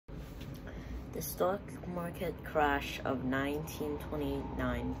The stock market crash of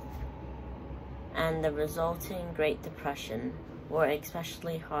 1929 and the resulting Great Depression were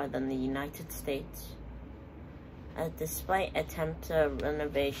especially hard on the United States. Despite attempts to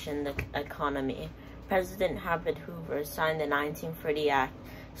renovation the economy, President Herbert Hoover signed the 1930 Act,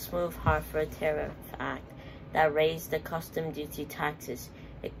 Smoot-Hartford Tariff Act, that raised the custom duty taxes,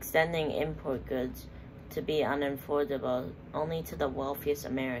 extending import goods to be unaffordable only to the wealthiest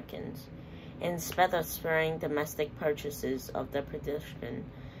Americans, instead of spurring domestic purchases of the production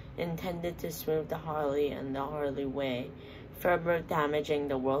intended to smooth the Harley and the Harley Way, further damaging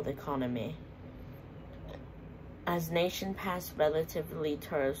the world economy. As nation passed relatively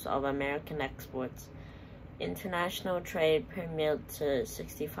tariffs of American exports, international trade plummeted to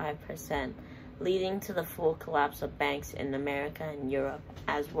 65%, leading to the full collapse of banks in America and Europe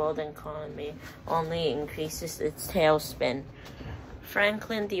as world economy only increases its tailspin.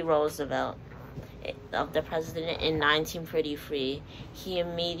 Franklin D. Roosevelt, of the president in 1933, he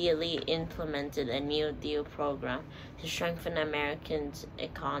immediately implemented a New Deal program to strengthen Americans'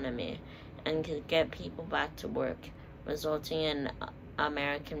 economy and to get people back to work, resulting in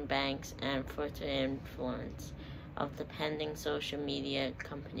American banks and further influence of the pending social media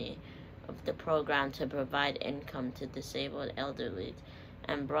company of the program to provide income to disabled elderly,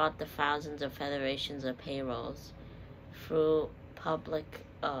 and brought the thousands of federations of payrolls through public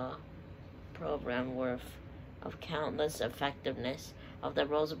program worth of countless effectiveness of the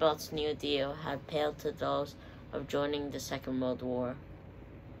Roosevelt's New Deal had paled to those of joining the Second World War.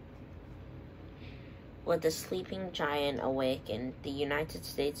 With the sleeping giant awakened, the United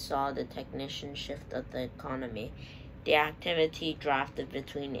States saw the technician shift of the economy. The activity drafted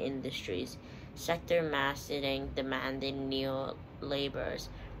between industries, sector massing demanded new laborers,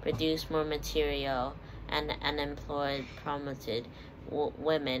 produced more material, and unemployed promoted.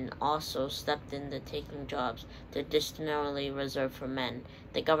 Women also stepped into taking jobs traditionally reserved for men.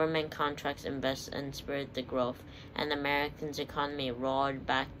 The government contracts invest and spurred the growth, and the American's economy roared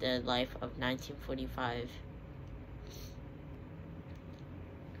back the life of 1945.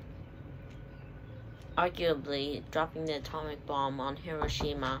 Arguably, dropping the atomic bomb on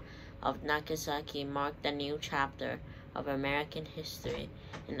Hiroshima of Nagasaki marked a new chapter of American history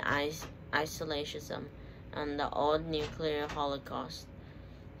in isolationism and the old nuclear holocaust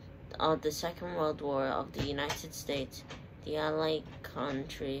of the Second World War of the United States. The allied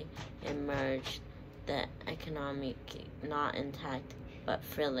country emerged, the economic not intact but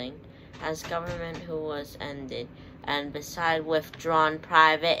thrilling, as government who was ended, and beside withdrawn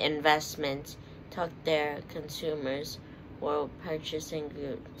private investments took their consumers were purchasing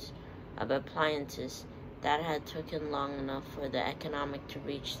goods of appliances that had taken long enough for the economic to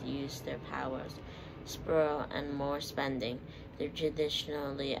reach to use their powers, spur and more spending. The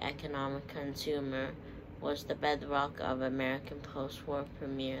traditionally economic consumer was the bedrock of American post-war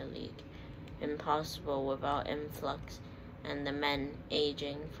Premier League, impossible without influx, and the men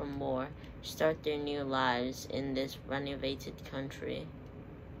aging from war start their new lives in this renovated country.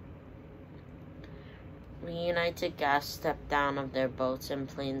 Reunited guests stepped down of their boats and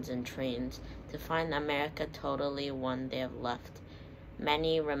planes and trains to find America totally one they have left.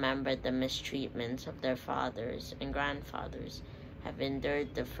 Many remembered the mistreatments of their fathers and grandfathers have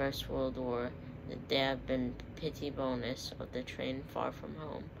endured the First World War, that they have been pity bonus of the train far from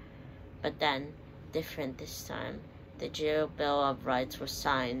home. But then, different this time, the Jail Bill of Rights was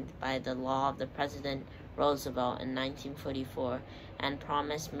signed by the law of the President Roosevelt in 1944 and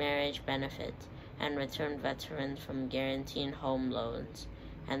promised marriage benefits and returned veterans from guaranteeing home loans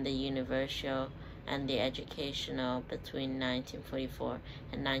and the universal and the educational between 1944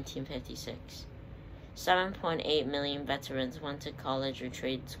 and 1956. 7.8 million veterans went to college or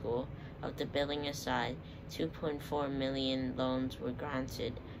trade school. Of the billing aside, 2.4 million loans were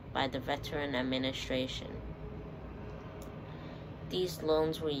granted by the Veteran Administration. These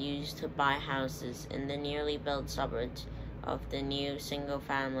loans were used to buy houses in the newly built suburbs of the new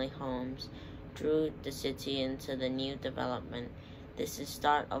single-family homes, drew the city into the new development. This is the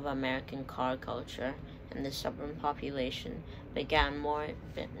start of American car culture, and the suburban population began more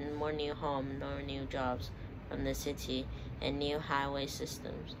new homes nor new jobs from the city and new highway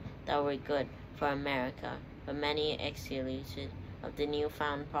systems that were good for America, but many excluded of the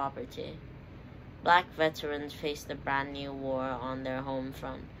newfound property. Black veterans faced a brand new war on their home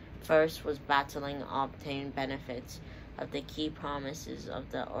front. First was battling to obtain benefits of the key promises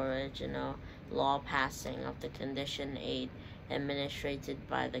of the original law passing of the condition aid administered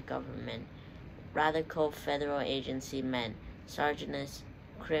by the government. Radical federal agency men, Sargent's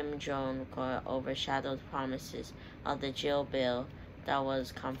Crim Jones overshadowed promises of the jail bill that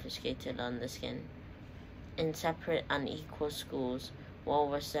was confiscated on the skin. In separate, unequal schools, war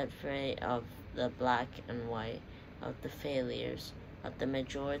was set free of the black and white, of the failures of the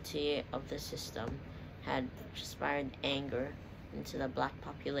majority of the system, had inspired anger into the black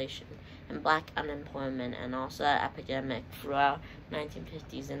population, and black unemployment, and also an epidemic throughout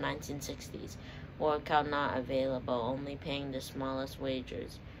 1950s and 1960s. Work out not available, only paying the smallest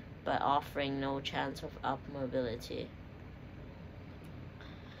wages, but offering no chance of up mobility.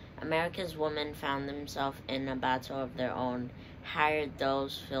 America's women found themselves in a battle of their own, hired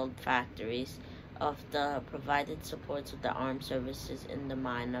those filled factories of the provided supports of the armed services in the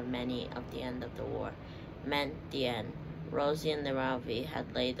mind of many of the end of the war. Meant the end. Rosie and the Ravi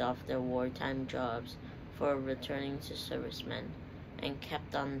had laid off their wartime jobs for returning to servicemen and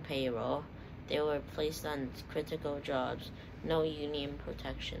kept on payroll. They were placed on critical jobs, no union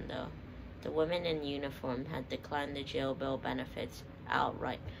protection though. The women in uniform had declined the jail bill benefits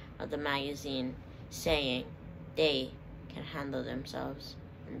outright of the magazine, saying they can handle themselves,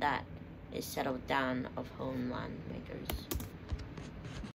 and that is settled down of homeland makers.